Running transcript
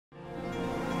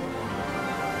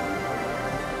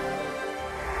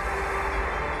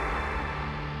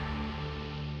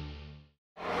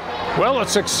Well,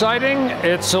 it's exciting,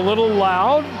 it's a little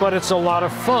loud, but it's a lot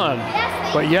of fun.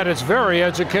 But yet it's very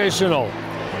educational.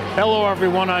 Hello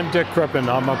everyone, I'm Dick Crippen.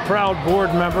 I'm a proud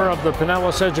board member of the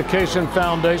Pinellas Education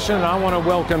Foundation, and I want to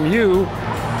welcome you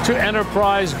to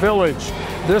Enterprise Village.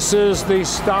 This is the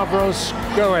Stavros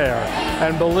Square,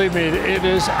 and believe me, it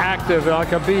is active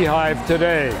like a beehive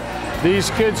today.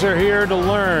 These kids are here to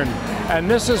learn, and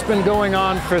this has been going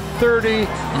on for 30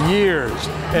 years.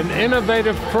 An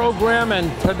innovative program, and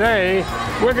today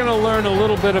we're going to learn a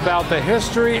little bit about the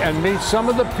history and meet some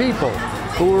of the people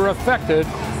who were affected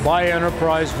by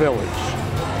Enterprise Village.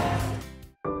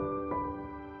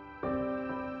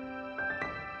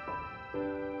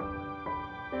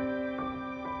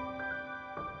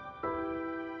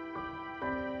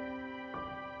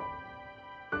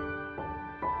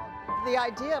 The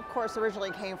idea, of course,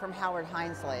 originally came from Howard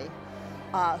Hinesley,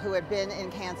 who had been in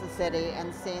Kansas City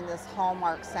and seen this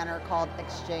hallmark center called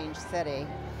Exchange City.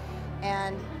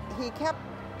 And he kept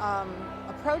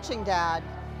approaching Dad,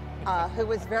 who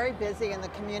was very busy in the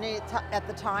community at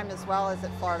the time as well as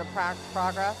at Florida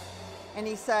Progress. And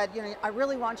he said, you know, I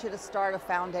really want you to start a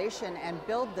foundation and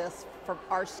build this for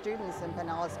our students in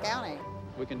Pinellas County.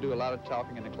 We can do a lot of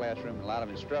talking in the classroom and a lot of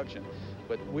instruction,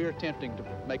 but we're attempting to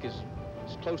make as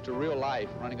close to real life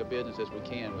running a business as we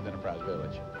can with Enterprise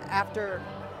Village. After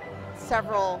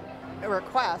several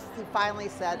requests, he finally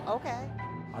said, okay.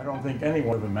 I don't think anyone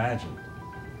would have imagined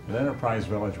that Enterprise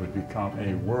Village would become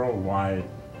a worldwide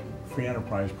free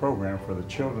enterprise program for the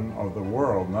children of the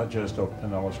world, not just of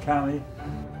Pinellas County.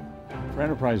 For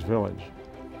Enterprise Village,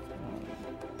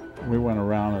 we went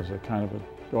around as a kind of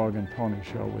a dog and pony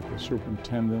show with the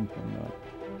superintendent,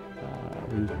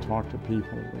 and we talked to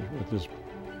people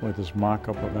with this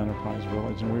mock-up of Enterprise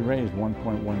Village, and we raised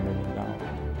 $1.1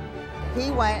 million.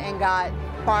 He went and got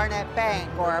Barnett Bank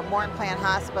or Morton Plant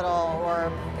Hospital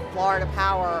or Florida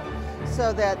Power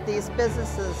so that these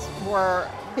businesses were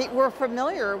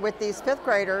familiar with these fifth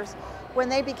graders when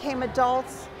they became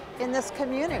adults in this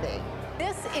community.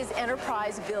 This is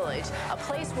Enterprise Village, a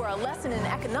place where a lesson in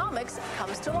economics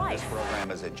comes to life. This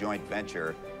program is a joint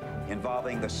venture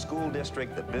involving the school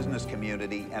district, the business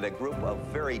community, and a group of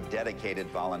very dedicated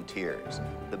volunteers.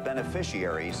 The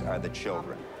beneficiaries are the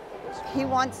children. He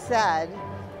once said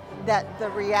that the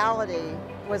reality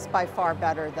was by far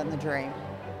better than the dream.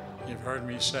 You've heard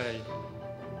me say,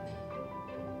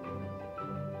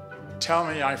 tell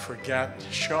me I forget,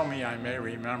 show me I may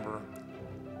remember,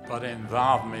 but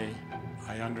involve me,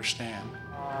 I understand.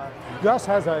 Gus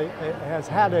has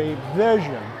had a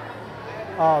vision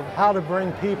of how to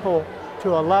bring people to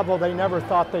a level they never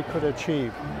thought they could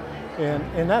achieve.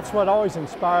 And that's what always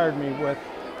inspired me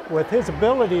with his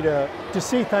ability to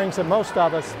see things that most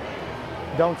of us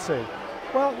don't see.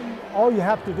 Well, all you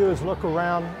have to do is look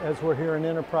around as we're here in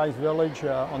Enterprise Village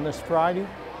on this Friday,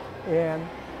 and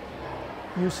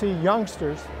you see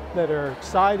youngsters that are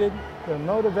excited, they're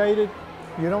motivated,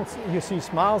 you see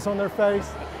smiles on their face,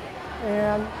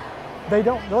 and they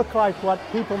don't look like what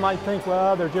people might think,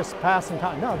 well, they're just passing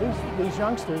time. No, these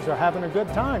youngsters are having a good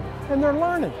time, and they're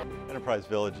learning. Enterprise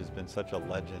Village has been such a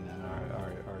legend in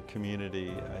our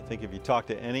community. I think if you talk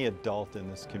to any adult in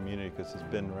this community, because it's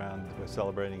been around, we're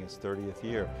celebrating its 30th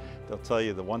year, they'll tell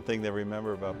you the one thing they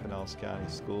remember about Pinellas County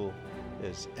School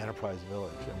is Enterprise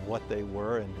Village and what they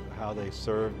were and how they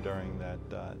served during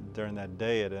that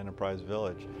day at Enterprise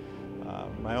Village.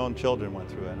 My own children went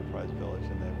through Enterprise Village,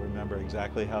 and they remember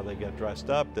exactly how they got dressed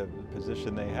up, the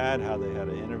position they had, how they had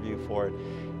an interview for it,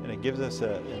 and it gives us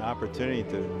an opportunity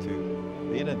to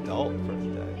be an adult for a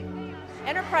day.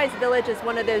 Enterprise Village is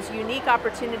one of those unique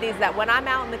opportunities that when I'm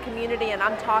out in the community and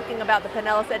I'm talking about the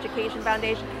Pinellas Education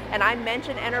Foundation and I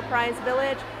mention Enterprise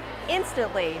Village,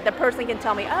 instantly the person can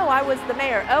tell me, oh, I was the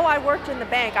mayor, oh, I worked in the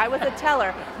bank, I was a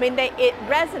teller. I mean, it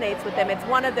resonates with them. It's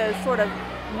one of those sort of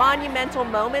monumental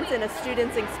moments in a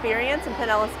student's experience in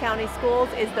Pinellas County Schools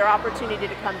is their opportunity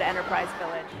to come to Enterprise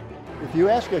Village. If you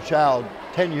ask a child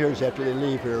 10 years after they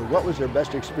leave here, what was their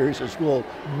best experience at school,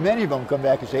 many of them come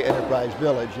back and say Enterprise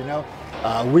Village, you know.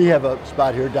 We have a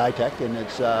spot here, Ditech, and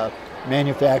it's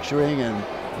manufacturing,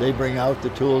 and they bring out the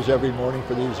tools every morning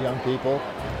for these young people.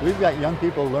 We've got young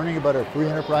people learning about our free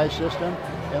enterprise system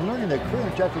and learning that career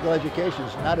and technical education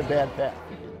is not a bad path.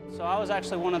 So I was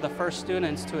actually one of the first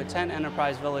students to attend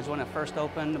Enterprise Village when it first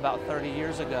opened about 30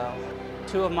 years ago.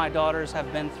 2 of my daughters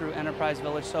have been through Enterprise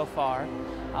Village so far,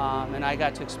 and I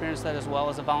got to experience that as well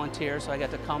as a volunteer, so I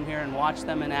got to come here and watch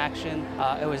them in action.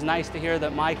 It was nice to hear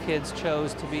that my kids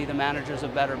chose to be the managers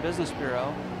of Better Business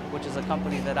Bureau, which is a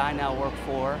company that I now work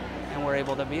for, and we're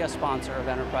able to be a sponsor of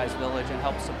Enterprise Village and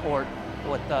help support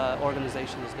what the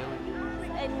organization is doing.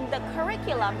 In the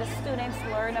curriculum, the students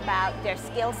learn about their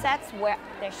skill sets,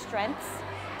 their strengths,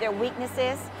 their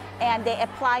weaknesses, and they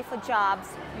apply for jobs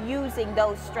using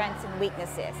those strengths and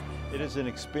weaknesses. It is an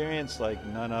experience like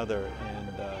none other,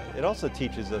 and it also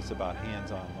teaches us about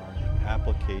hands-on learning,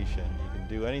 application. You can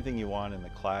do anything you want in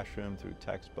the classroom through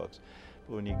textbooks,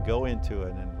 but when you go into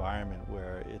an environment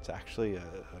where it's actually a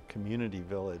community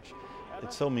village,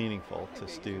 it's so meaningful to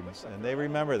students, and they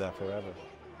remember that forever.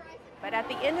 But at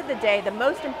the end of the day, the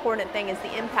most important thing is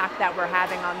the impact that we're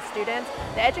having on students.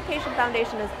 The Education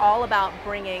Foundation is all about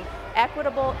bringing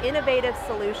equitable, innovative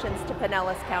solutions to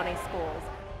Pinellas County schools.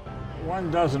 One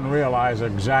doesn't realize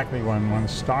exactly when one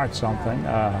starts something,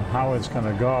 how it's going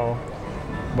to go,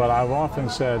 but I've often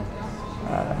said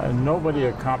nobody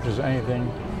accomplishes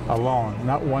anything alone,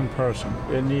 not one person.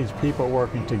 It needs people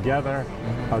working together,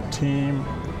 a team,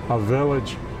 a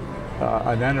village,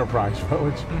 an enterprise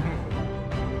village.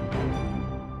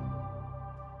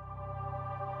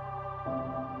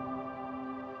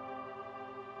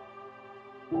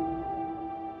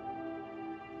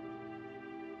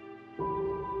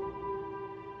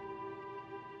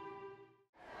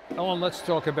 Ellen, let's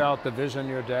talk about the vision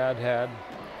your dad had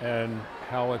and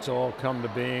how it's all come to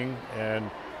being, and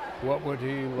what would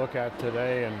he look at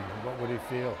today and what would he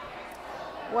feel?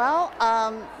 Well,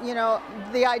 you know,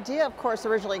 the idea, of course,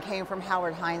 originally came from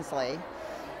Howard Hinesley,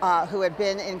 who had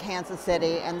been in Kansas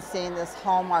City and seen this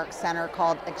hallmark center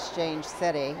called Exchange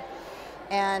City.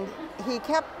 And he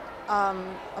kept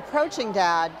approaching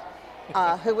Dad,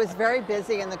 who was very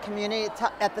busy in the community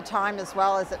at the time as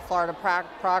well as at Florida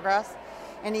Progress.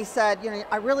 And he said, you know,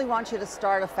 I really want you to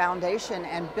start a foundation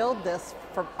and build this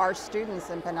for our students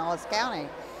in Pinellas County.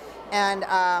 And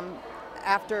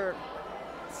after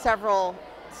several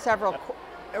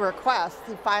requests,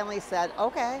 he finally said,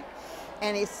 okay.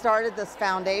 And he started this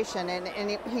foundation,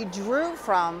 and he drew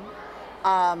from,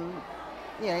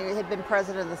 you know, he had been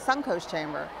president of the Suncoast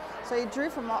Chamber. So he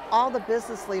drew from all the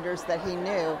business leaders that he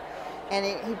knew. And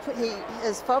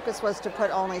his focus was to put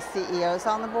only CEOs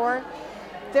on the board.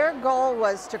 Their goal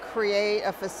was to create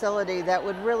a facility that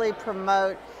would really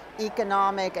promote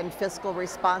economic and fiscal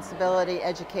responsibility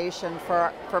education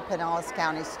for Pinellas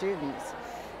County students.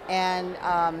 And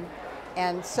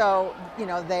so, you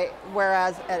know,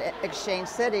 whereas at Exchange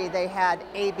City they had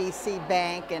ABC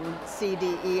Bank and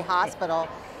CDE Hospital,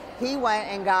 he went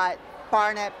and got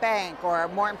Barnett Bank or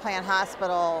Morton Plant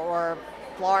Hospital or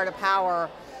Florida Power,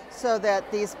 so that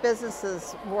these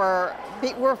businesses were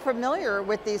familiar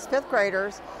with these fifth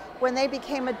graders when they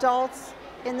became adults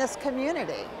in this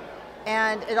community.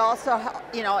 And it also,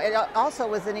 you know, it also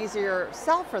was an easier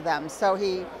sell for them. So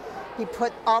he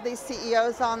put all these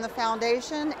CEOs on the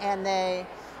foundation, and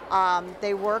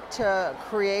they worked to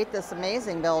create this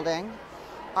amazing building.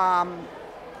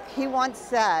 He once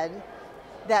said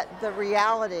that the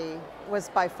reality was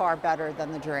by far better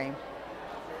than the dream,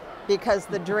 because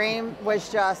the dream was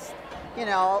just, you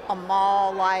know, a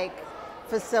mall-like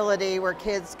facility where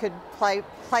kids could play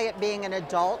at being an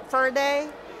adult for a day,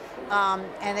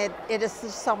 and it is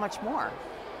just so much more.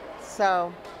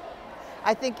 So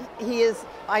I think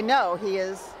I know he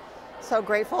is so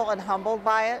grateful and humbled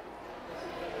by it.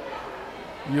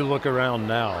 You look around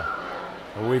now,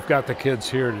 we've got the kids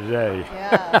here today.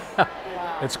 Yes. Wow.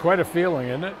 It's quite a feeling,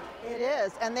 isn't it? It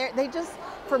is, and they just,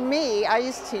 for me, I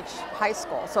used to teach high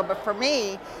school, but for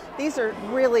me, these are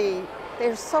really,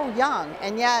 they're so young,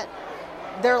 and yet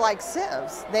they're like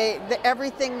sieves.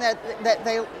 Everything that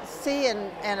they see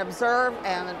and observe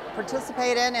and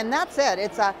participate in, and that's it.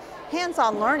 It's a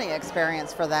hands-on learning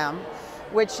experience for them,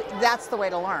 that's the way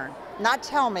to learn. Not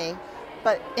tell me,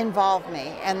 but involve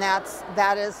me, and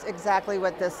that is exactly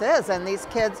what this is. And these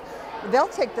kids, they'll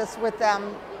take this with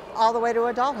them all the way to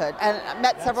adulthood. And I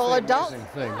met several adults.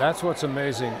 That's the amazing thing. That's what's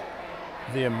amazing,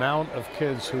 the amount of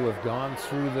kids who have gone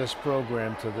through this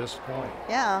program to this point.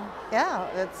 Yeah,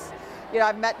 it's, you know,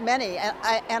 I've met many,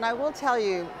 and I will tell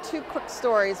you two quick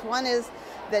stories. One is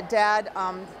that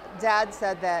Dad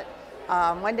said that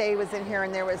one day he was in here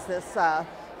and there was this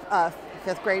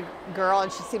fifth grade girl,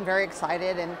 and she seemed very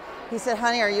excited, and he said,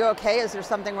 honey, are you okay? Is there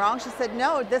something wrong? She said,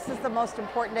 no, this is the most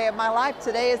important day of my life.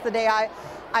 Today is the day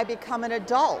I become an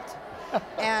adult.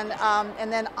 And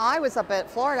then I was up at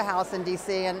Florida House in DC,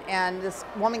 and this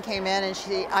woman came in,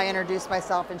 and I introduced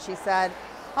myself, and she said,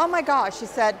 oh my gosh, she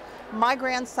said, my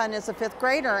grandson is a fifth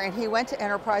grader, and he went to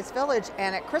Enterprise Village,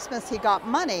 and at Christmas he got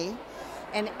money,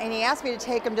 and he asked me to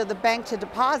take him to the bank to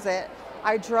deposit.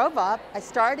 I drove up, I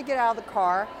started to get out of the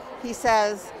car. He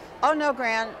says, oh no,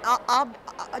 Gran, I'll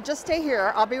just stay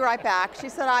here, I'll be right back. She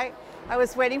said, I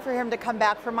was waiting for him to come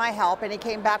back for my help, and he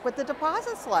came back with the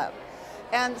deposit slip.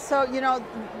 And so, you know,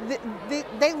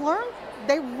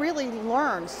 they really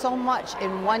learn so much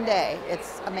in one day.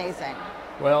 It's amazing.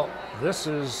 Well, this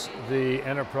is the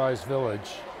Enterprise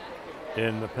Village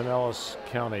in the Pinellas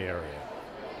County area.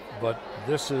 But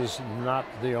this is not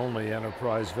the only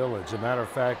Enterprise Village. As a matter of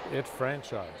fact, it's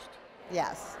franchised.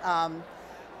 Yes,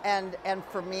 and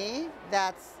for me,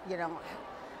 that's, you know,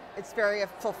 it's very a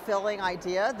fulfilling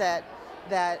idea that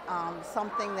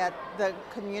something that the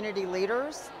community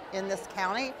leaders in this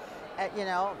county, you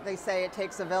know, they say it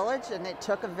takes a village, and it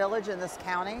took a village in this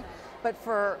county, but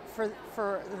for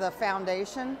the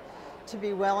foundation to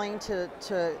be willing to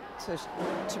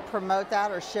promote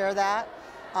that or share that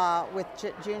with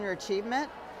junior achievement,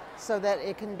 so that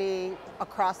it can be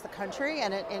across the country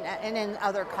and in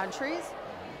other countries,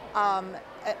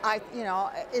 you know,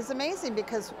 is amazing,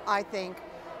 because I think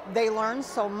they learn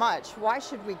so much. Why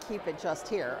should we keep it just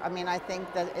here? I mean, I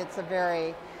think that it's a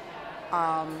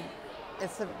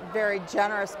very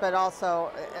generous, but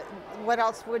also, what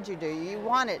else would you do? You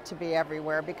want it to be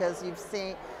everywhere, because you've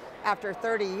seen, after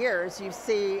 30 years, you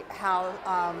see how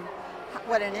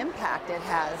what an impact it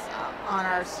has on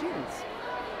our students.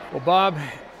 Well, Bob,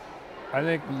 I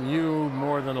think you,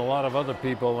 more than a lot of other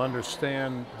people,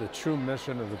 understand the true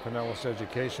mission of the Pinellas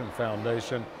Education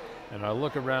Foundation. And I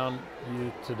look around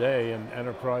you today in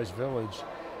Enterprise Village,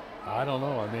 I don't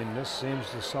know, I mean, this seems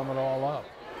to sum it all up.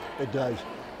 It does.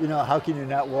 You know, how can you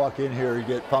not walk in here and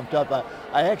get pumped up?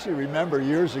 I actually remember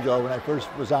years ago when I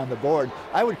first was on the board,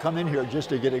 I would come in here just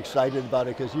to get excited about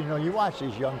it, because, you know, you watch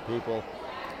these young people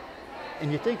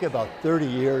and you think about 30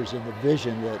 years and the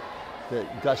vision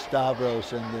that Gus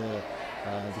Stavros and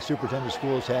the superintendent of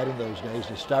schools had in those days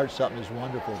to start something as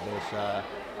wonderful as this.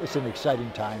 It's an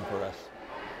exciting time for us.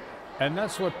 And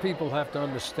that's what people have to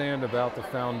understand about the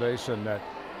foundation, that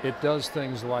it does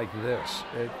things like this.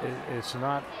 It's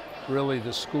not really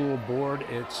the school board,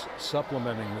 it's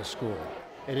supplementing the school.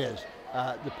 It is.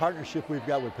 The partnership we've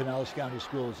got with Pinellas County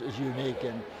Schools is unique,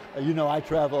 and you know, I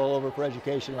travel all over for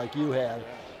education like you have,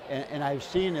 and I've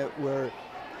seen it where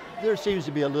there seems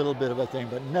to be a little bit of a thing,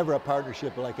 but never a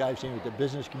partnership like I've seen with the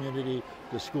business community,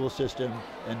 the school system,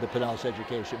 and the Pinellas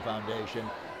Education Foundation.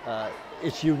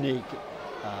 It's unique.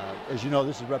 As you know,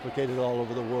 this is replicated all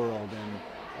over the world,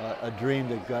 and a dream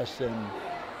that Gus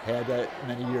had that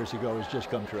many years ago has just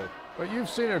come true. But you've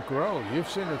seen it grow. You've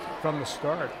seen it from the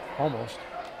start, almost.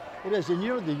 It is, and you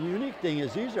know, the unique thing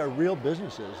is these are real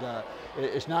businesses.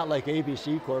 It's not like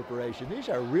ABC Corporation. These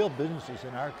are real businesses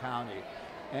in our county,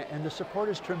 and the support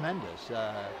is tremendous.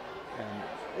 And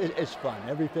it's fun.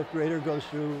 Every fifth grader goes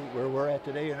through where we're at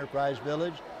today, Enterprise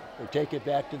Village. They take it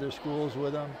back to their schools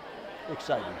with them.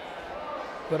 Exciting.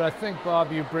 But I think,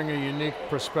 Bob, you bring a unique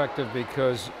perspective,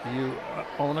 because you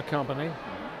own a company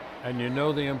and you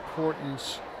know the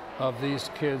importance of these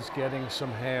kids getting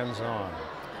some hands-on.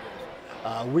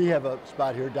 We have a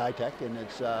spot here, Ditech, and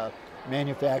it's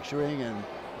manufacturing, and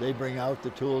they bring out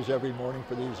the tools every morning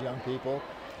for these young people.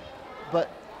 But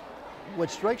what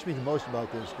strikes me the most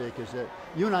about this, Dick, is that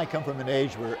you and I come from an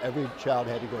age where every child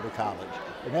had to go to college,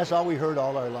 and that's all we heard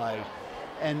all our lives.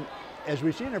 And as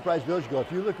we see Enterprise Village go,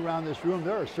 if you look around this room,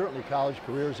 there are certainly college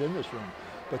careers in this room,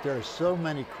 but there are so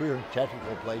many career and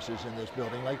technical places in this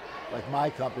building, like my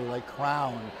company, like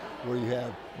Crown, where you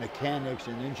have mechanics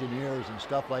and engineers and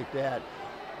stuff like that.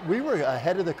 We were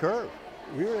ahead of the curve.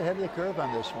 We were ahead of the curve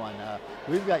on this one.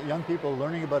 We've got young people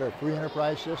learning about our free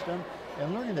enterprise system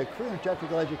and learning that career and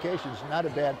technical education is not a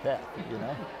bad path, you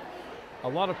know? A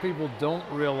lot of people don't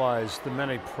realize the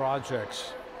many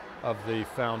projects of the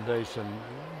foundation.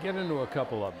 Get into a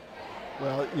couple of them.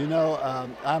 Well, you know,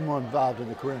 I'm more involved in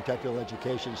the career and technical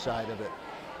education side of it.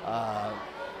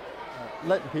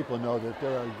 Letting people know that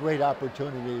there are great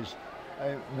opportunities.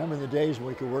 I remember the days when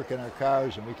we could work in our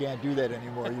cars, and we can't do that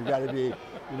anymore. You've got to be,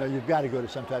 you know, you've got to go to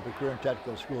some type of career and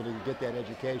technical school to get that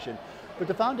education. But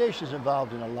the foundation is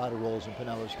involved in a lot of roles in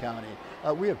Pinellas County.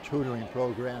 We have tutoring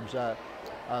programs.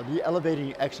 The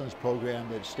Elevating Excellence program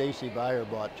that Stacy Baier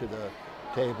brought to the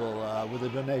table with a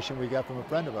donation we got from a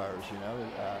friend of ours, you know,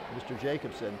 Mr.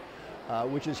 Jacobson,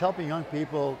 which is helping young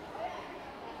people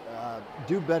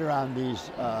do better on these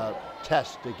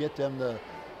tests to get them the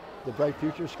Bright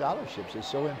Future scholarships. It's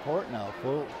so important now,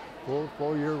 full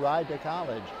 4-year ride to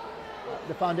college.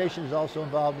 The foundation is also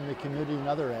involved in the community and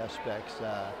other aspects.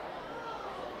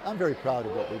 I'm very proud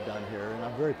of what we've done here, and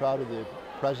I'm very proud of the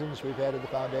presidents we've had of the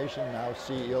foundation, now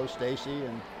CEO Stacy,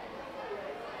 and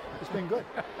it's been good.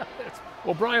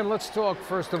 Well, Bryan, let's talk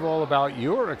first of all about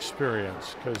your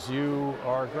experience, because you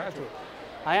are a graduate.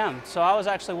 I am. So I was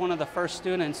actually one of the first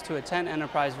students to attend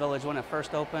Enterprise Village when it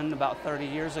first opened about 30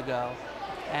 years ago.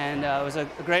 And it was a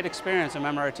great experience. I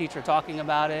remember our teacher talking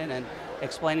about it and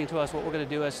explaining to us what we're going to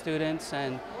do as students,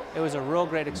 and it was a real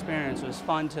great experience. It was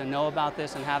fun to know about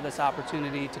this and have this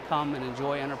opportunity to come and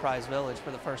enjoy Enterprise Village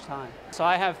for the first time. So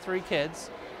I have 3 kids.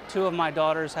 2 of my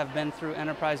daughters have been through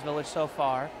Enterprise Village so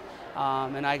far,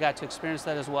 and I got to experience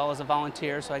that as well as a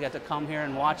volunteer, so I got to come here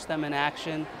and watch them in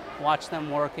action, watch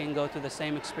them working, go through the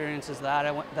same experiences that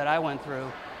I went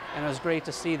through. And it was great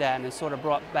to see that, and it sort of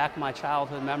brought back my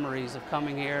childhood memories of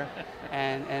coming here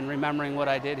and remembering what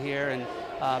I did here. And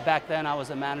back then I was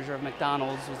a manager of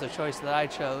McDonald's, was the choice that I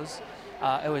chose.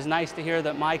 It was nice to hear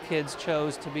that my kids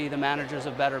chose to be the managers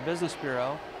of Better Business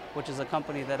Bureau, which is a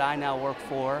company that I now work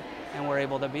for, and we're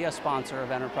able to be a sponsor of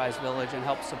Enterprise Village and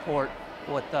help support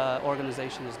what the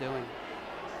organization is doing.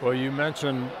 Well, you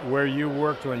mentioned where you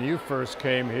worked when you first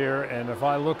came here, and if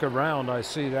I look around, I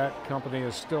see that company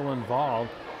is still involved.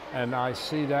 And I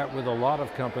see that with a lot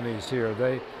of companies here.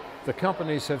 The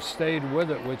companies have stayed with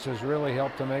it, which has really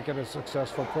helped to make it a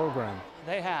successful program.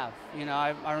 They have. You know,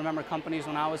 I remember companies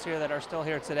when I was here that are still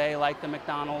here today, like the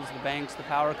McDonald's, the banks, the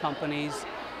power companies,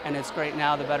 and it's great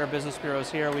now the Better Business Bureau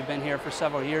is here. We've been here for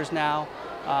several years now.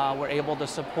 We're able to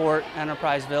support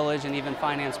Enterprise Village and even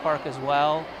Finance Park as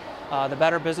well. The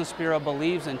Better Business Bureau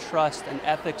believes in trust and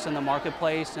ethics in the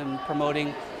marketplace and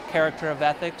promoting character of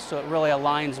ethics, so it really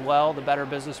aligns well, the Better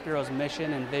Business Bureau's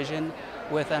mission and vision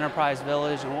with Enterprise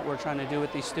Village and what we're trying to do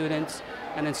with these students,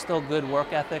 and instill good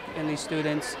work ethic in these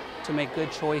students to make good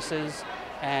choices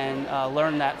and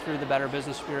learn that through the Better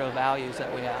Business Bureau values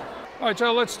that we have. All right,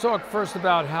 Joe, let's talk first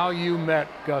about how you met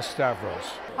Gus Stavros.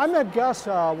 I met Gus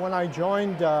when I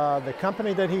joined the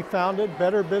company that he founded,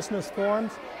 Better Business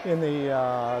Forums, in the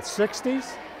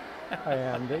 60s.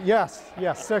 And yes,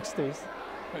 60s.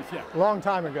 Yeah. Long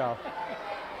time ago.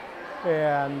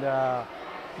 And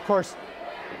of course,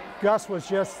 Gus was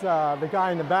just the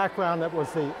guy in the background that was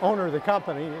the owner of the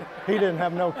company. He didn't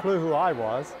have no clue who I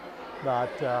was, but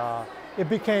it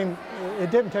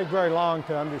didn't take very long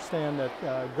to understand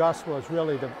that Gus was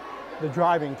really the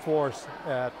driving force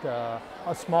at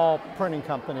a small printing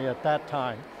company at that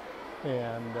time.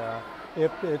 And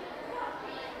it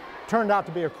turned out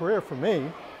to be a career for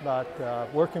me,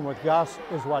 but working with Gus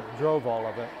is what drove all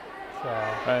of it.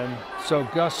 And so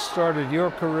Gus started your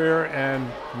career, and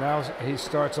now he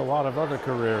starts a lot of other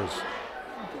careers.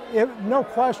 No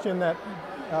question that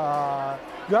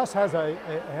Gus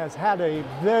has had a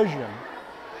vision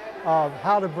of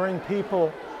how to bring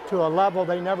people to a level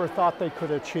they never thought they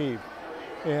could achieve.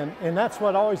 And that's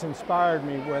what always inspired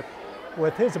me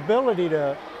with his ability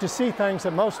to see things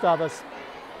that most of us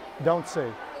don't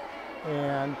see,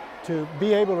 and to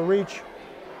be able to reach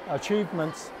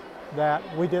achievements that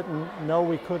we didn't know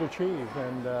we could achieve.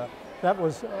 And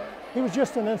he was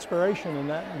just an inspiration in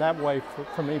that way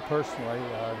for me personally.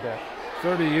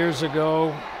 30 years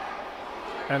ago,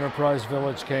 Enterprise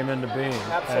Village came into being.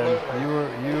 Absolutely.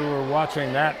 And you were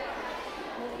watching that.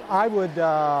 I would,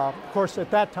 of course, at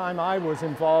that time I was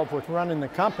involved with running the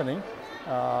company,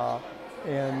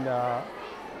 and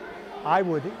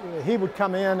he would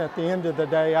come in at the end of the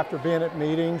day after being at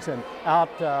meetings and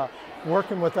out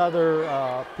working with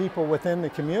other people within the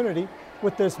community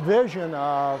with this vision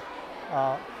of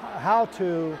how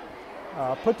to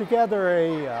put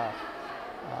together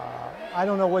I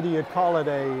don't know whether you'd call it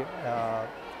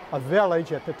a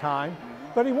village at the time,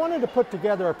 but he wanted to put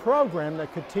together a program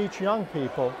that could teach young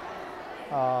people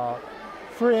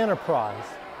free enterprise.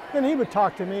 And he would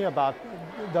talk to me about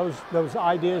those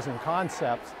ideas and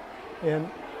concepts. And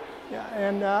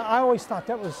I always thought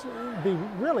that would be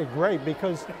really great,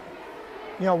 because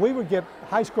we would get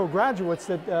high school graduates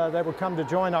that would come to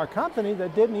join our company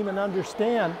that didn't even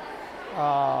understand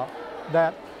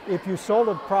that if you sold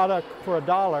a product for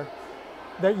 $1,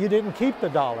 that you didn't keep the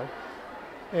 $1.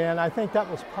 And I think that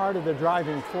was part of the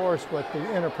driving force with the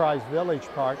Enterprise Village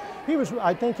part.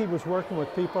 I think he was working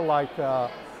with people like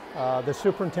the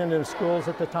superintendent of schools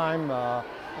at the time,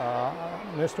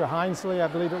 Mr. Hinesley, I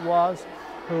believe it was,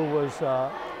 who was,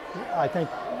 I think,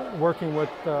 working with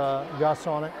Gus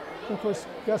on it. Of course,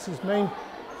 Gus's main,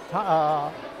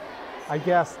 I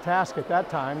guess, task at that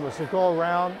time was to go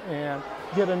around and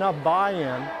get enough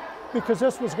buy-in, because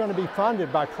this was going to be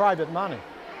funded by private money.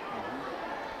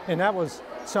 And that was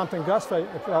something Gus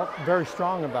felt very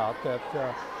strong about, that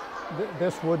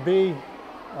this would be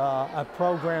a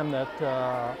program that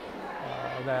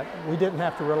we didn't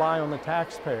have to rely on the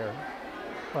taxpayer.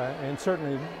 And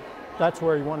certainly that's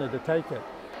where he wanted to take it.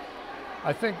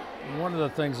 I think one of the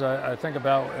things I think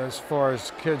about as far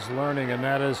as kids learning, and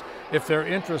that is if they're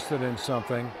interested in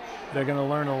something, they're going to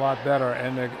learn a lot better.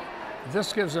 And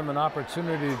this gives them an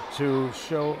opportunity to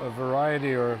show a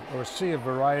variety or see a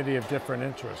variety of different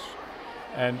interests,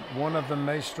 and one of them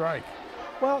may strike.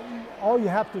 Well, all you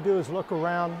have to do is look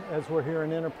around as we're here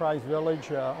in Enterprise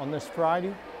Village on this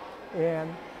Friday,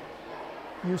 and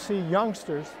you see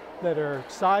youngsters that are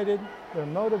excited, they're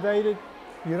motivated,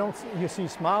 you see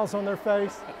smiles on their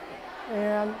face,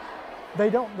 and they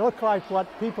don't look like what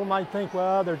people might think,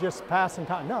 well, they're just passing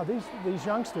time. No, these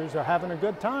youngsters are having a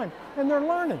good time, and they're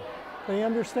learning. They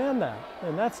understand that,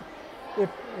 and that's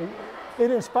it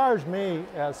inspires me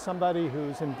as somebody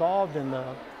who's involved in the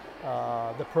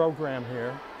program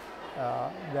here,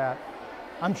 that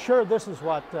I'm sure this is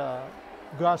what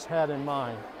Gus had in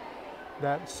mind,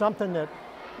 that something that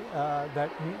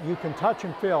you can touch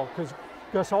and feel, because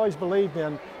Gus always believed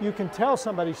in, you can tell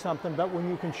somebody something, but when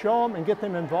you can show them and get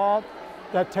them involved,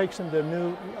 that takes them to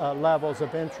new levels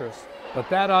of interest. But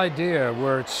that idea,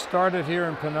 where it started here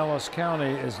in Pinellas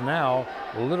County, is now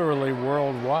literally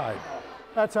worldwide.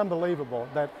 That's unbelievable,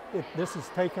 that this has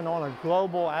taken on a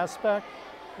global aspect,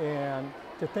 and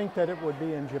to think that it would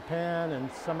be in Japan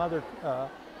and some other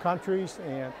countries,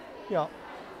 and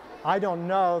I don't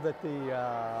know that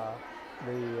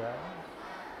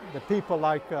the people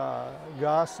like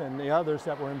Gus and the others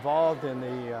that were involved in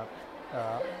the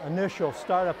initial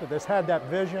startup of this had that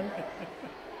vision,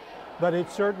 but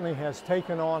it certainly has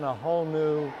taken on a whole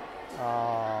new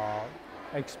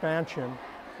expansion,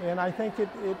 and I think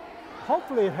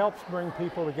hopefully it helps bring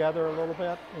people together a little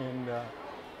bit, and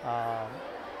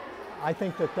I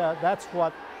think that's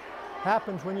what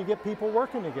happens when you get people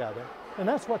working together. And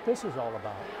that's what this is all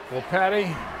about. Well,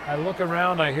 Patty, I look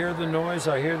around, I hear the noise,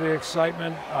 I hear the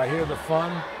excitement, I hear the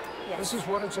fun. Yes. This is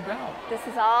what it's about. This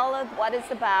is all of what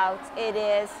it's about. It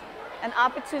is an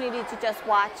opportunity to just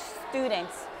watch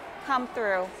students come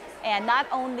through, and not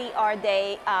only are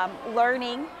they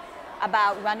learning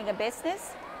about running a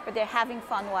business, but they're having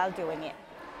fun while doing it.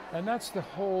 And that's the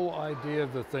whole idea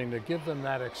of the thing, to give them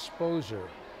that exposure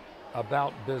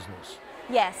about business.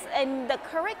 Yes, in the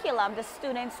curriculum, the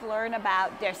students learn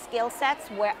about their skill sets,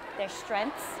 their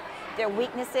strengths, their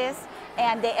weaknesses,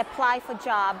 and they apply for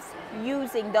jobs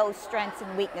using those strengths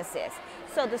and weaknesses.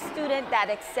 So the student that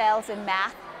excels in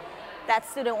math, that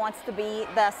student wants to be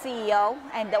the CEO,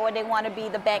 or they want to be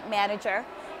the bank manager.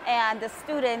 And the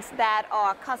students that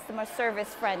are customer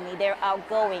service friendly, they're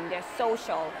outgoing, they're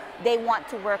social, they want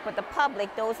to work with the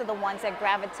public, those are the ones that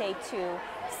gravitate to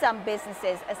some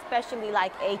businesses, especially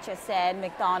like HSN,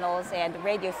 McDonald's, and the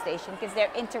radio station, because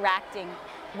they're interacting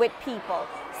with people.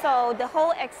 So the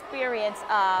whole experience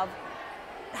of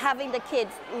having the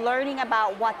kids learning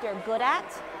about what they're good at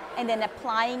and then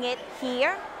applying it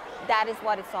here, that is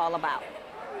what it's all about.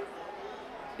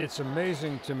 It's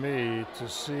amazing to me to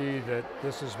see that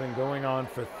this has been going on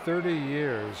for 30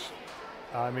 years.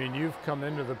 I mean, you've come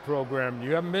into the program,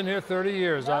 you haven't been here 30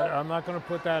 years, no. I'm not going to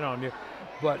put that on you,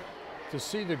 but to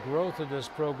see the growth of this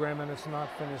program, and it's not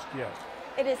finished yet.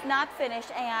 It is not finished,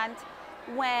 and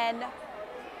when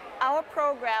our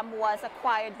program was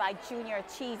acquired by Junior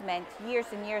Achievement years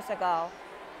and years ago,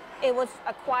 it was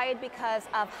acquired because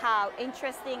of how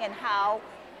interesting and how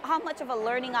much of a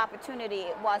learning opportunity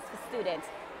it was for students.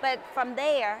 But from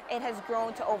there, it has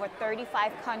grown to over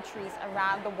 35 countries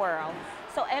around the world.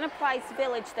 So Enterprise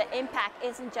Village, the impact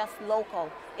isn't just local,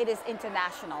 it is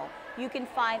international. You can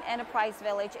find Enterprise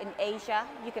Village in Asia,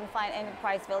 you can find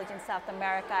Enterprise Village in South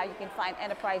America, you can find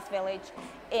Enterprise Village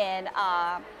in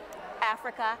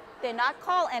Africa. They're not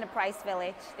called Enterprise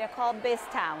Village, they're called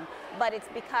BizTown, but it's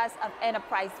because of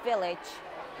Enterprise Village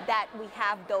that we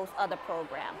have those other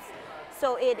programs.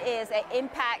 So it is an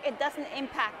impact, it doesn't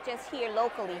impact just here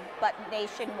locally, but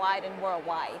nationwide and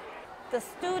worldwide. The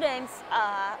students,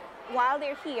 while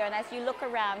they're here, and as you look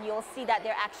around, you'll see that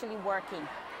they're actually working.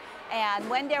 And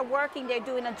when they're working, they're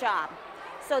doing a job.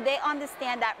 So they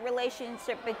understand that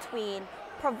relationship between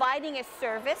providing a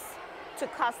service to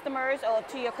customers or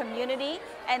to your community,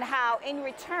 and how in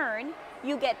return,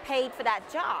 you get paid for that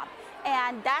job.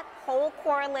 And that whole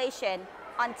correlation,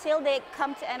 until they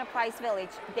come to Enterprise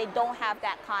Village, they don't have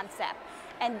that concept.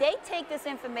 And they take this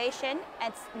information,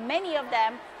 and many of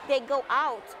them, they go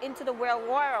out into the real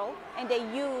world and they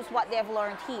use what they've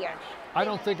learned here. I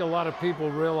don't think a lot of people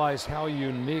realize how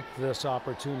unique this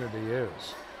opportunity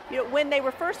is. You know, when they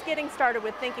were first getting started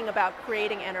with thinking about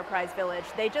creating Enterprise Village,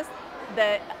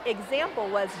 the example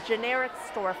was generic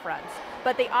storefronts,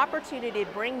 but the opportunity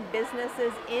to bring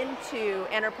businesses into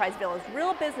Enterprise Village,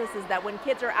 real businesses that when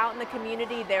kids are out in the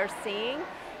community, they're seeing,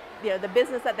 the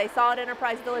business that they saw at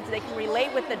Enterprise Village, they can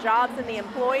relate with the jobs and the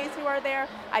employees who are there.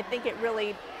 I think it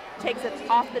really takes it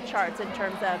off the charts in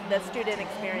terms of the student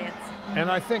experience. And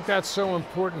I think that's so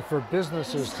important for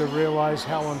businesses to realize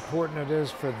how important it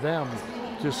is for them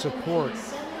to support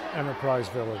Enterprise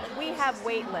Village. We have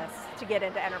wait lists to get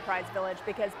into Enterprise Village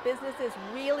because businesses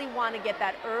really want to get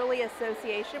that early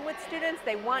association with students.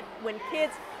 They want, when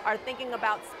kids are thinking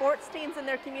about sports teams in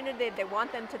their community, they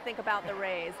want them to think about the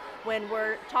Rays. When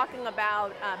we're talking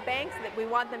about banks, that we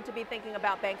want them to be thinking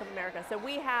about Bank of America. So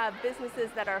we have businesses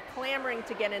that are clamoring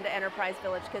to get into Enterprise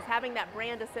Village because having that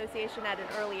brand association at an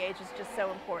early age is just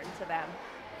so important to them.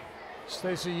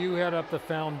 Stacy, you head up the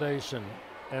foundation,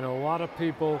 and a lot of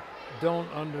people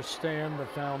don't understand the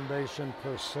foundation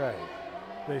per se.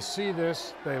 They see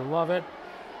this, they love it.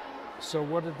 So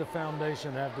what did the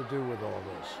foundation have to do with all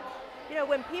this? You know,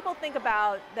 when people think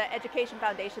about the Education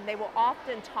Foundation, they will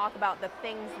often talk about the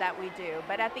things that we do.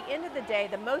 But at the end of the day,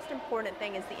 the most important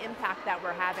thing is the impact that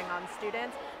we're having on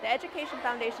students. The Education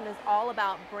Foundation is all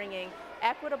about bringing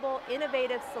equitable,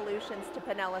 innovative solutions to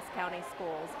Pinellas County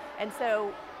schools. And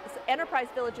so Enterprise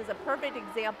Village is a perfect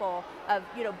example of,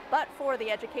 you know, but for the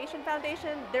Education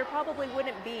Foundation, there probably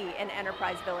wouldn't be an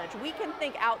Enterprise Village. We can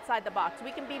think outside the box.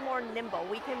 We can be more nimble.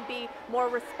 We can be more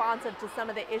responsive to some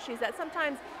of the issues that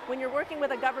sometimes when you're working with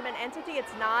a government entity,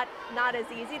 it's not as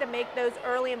easy to make those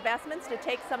early investments, to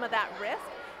take some of that risk.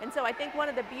 And so I think one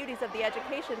of the beauties of the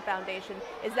Education Foundation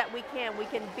is that we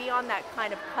can be on that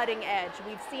kind of cutting edge.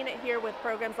 We've seen it here with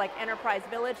programs like Enterprise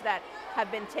Village that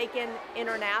have been taken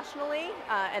internationally.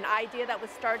 An idea that was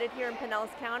started here in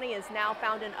Pinellas County is now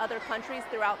found in other countries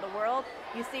throughout the world.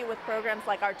 You see it with programs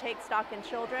like our Take Stock in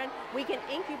Children. We can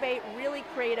incubate really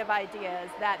creative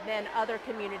ideas that then other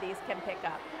communities can pick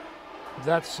up.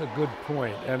 That's a good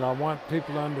point, and I want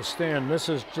people to understand this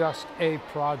is just a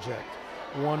project.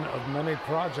 One of many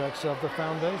projects of the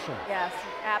foundation. Yes,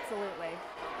 absolutely.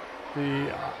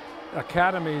 The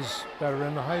academies that are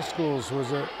in the high schools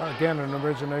was, again, an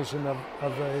origination of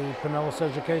the Pinellas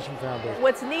Education Foundation.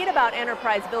 What's neat about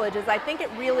Enterprise Village is I think it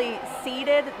really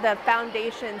seeded the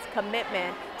foundation's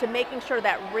commitment to making sure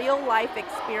that real life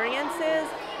experiences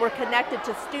were connected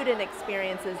to student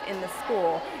experiences in the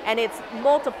school, and it's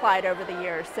multiplied over the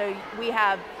years. So we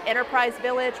have Enterprise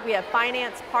Village, we have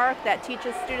Finance Park that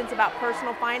teaches students about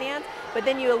personal finance, but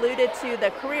then you alluded to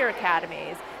the career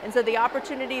academies. And so the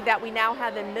opportunity that we now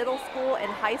have in middle school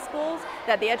and high schools,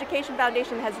 that the Education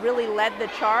Foundation has really led the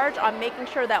charge on making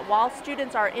sure that while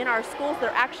students are in our schools,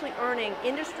 they're actually earning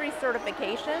industry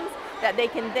certifications that they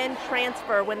can then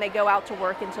transfer when they go out to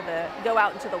work into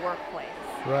the workplace.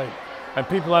 Right. And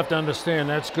people have to understand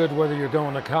that's good whether you're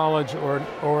going to college or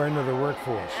into the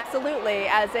workforce. Absolutely.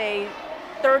 As a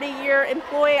 30-year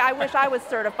employee, I wish I was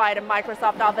certified in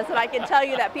Microsoft Office, and I can tell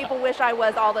you that people wish I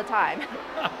was all the time.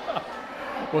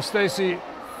 Well, Stacy,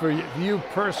 for you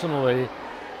personally,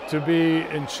 to be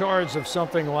in charge of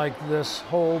something like this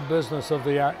whole business of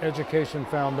the Education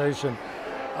Foundation,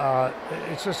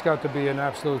 it's just got to be an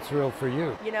absolute thrill for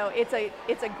you. You know, it's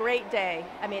a great day.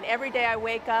 I mean, every day I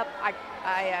wake up,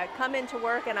 I come into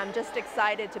work and I'm just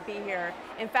excited to be here.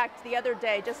 In fact, the other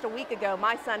day, just a week ago,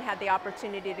 my son had the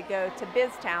opportunity to go to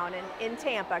BizTown in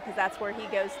Tampa, because that's where he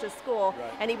goes to school.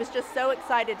 Right. And he was just so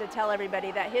excited to tell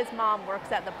everybody that his mom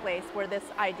works at the place where this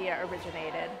idea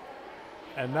originated.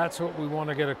 And that's what we want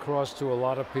to get across to a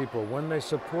lot of people. When they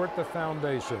support the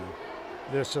foundation,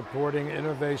 they're supporting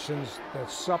innovations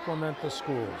that supplement the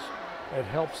schools. It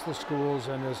helps the schools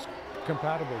and is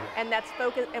compatible. And that's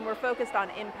focused, and we're focused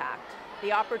on impact.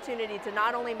 The opportunity to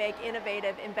not only make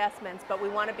innovative investments, but we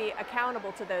want to be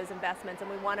accountable to those investments,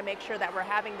 and we want to make sure that we're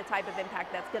having the type of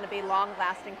impact that's going to be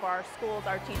long-lasting for our schools,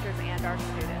 our teachers, and our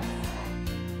students.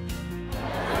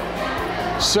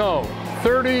 So,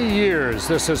 30 years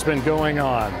this has been going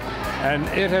on, and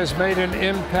it has made an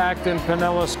impact in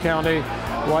Pinellas County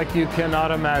like you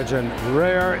cannot imagine.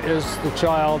 Rare is the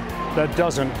child that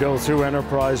doesn't go through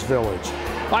Enterprise Village.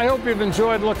 I hope you've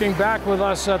enjoyed looking back with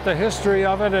us at the history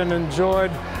of it and enjoyed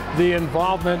the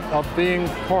involvement of being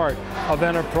part of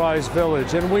Enterprise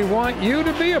Village. And we want you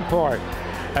to be a part.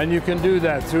 And you can do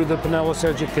that through the Pinellas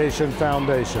Education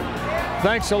Foundation.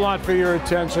 Thanks a lot for your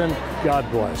attention. God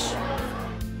bless.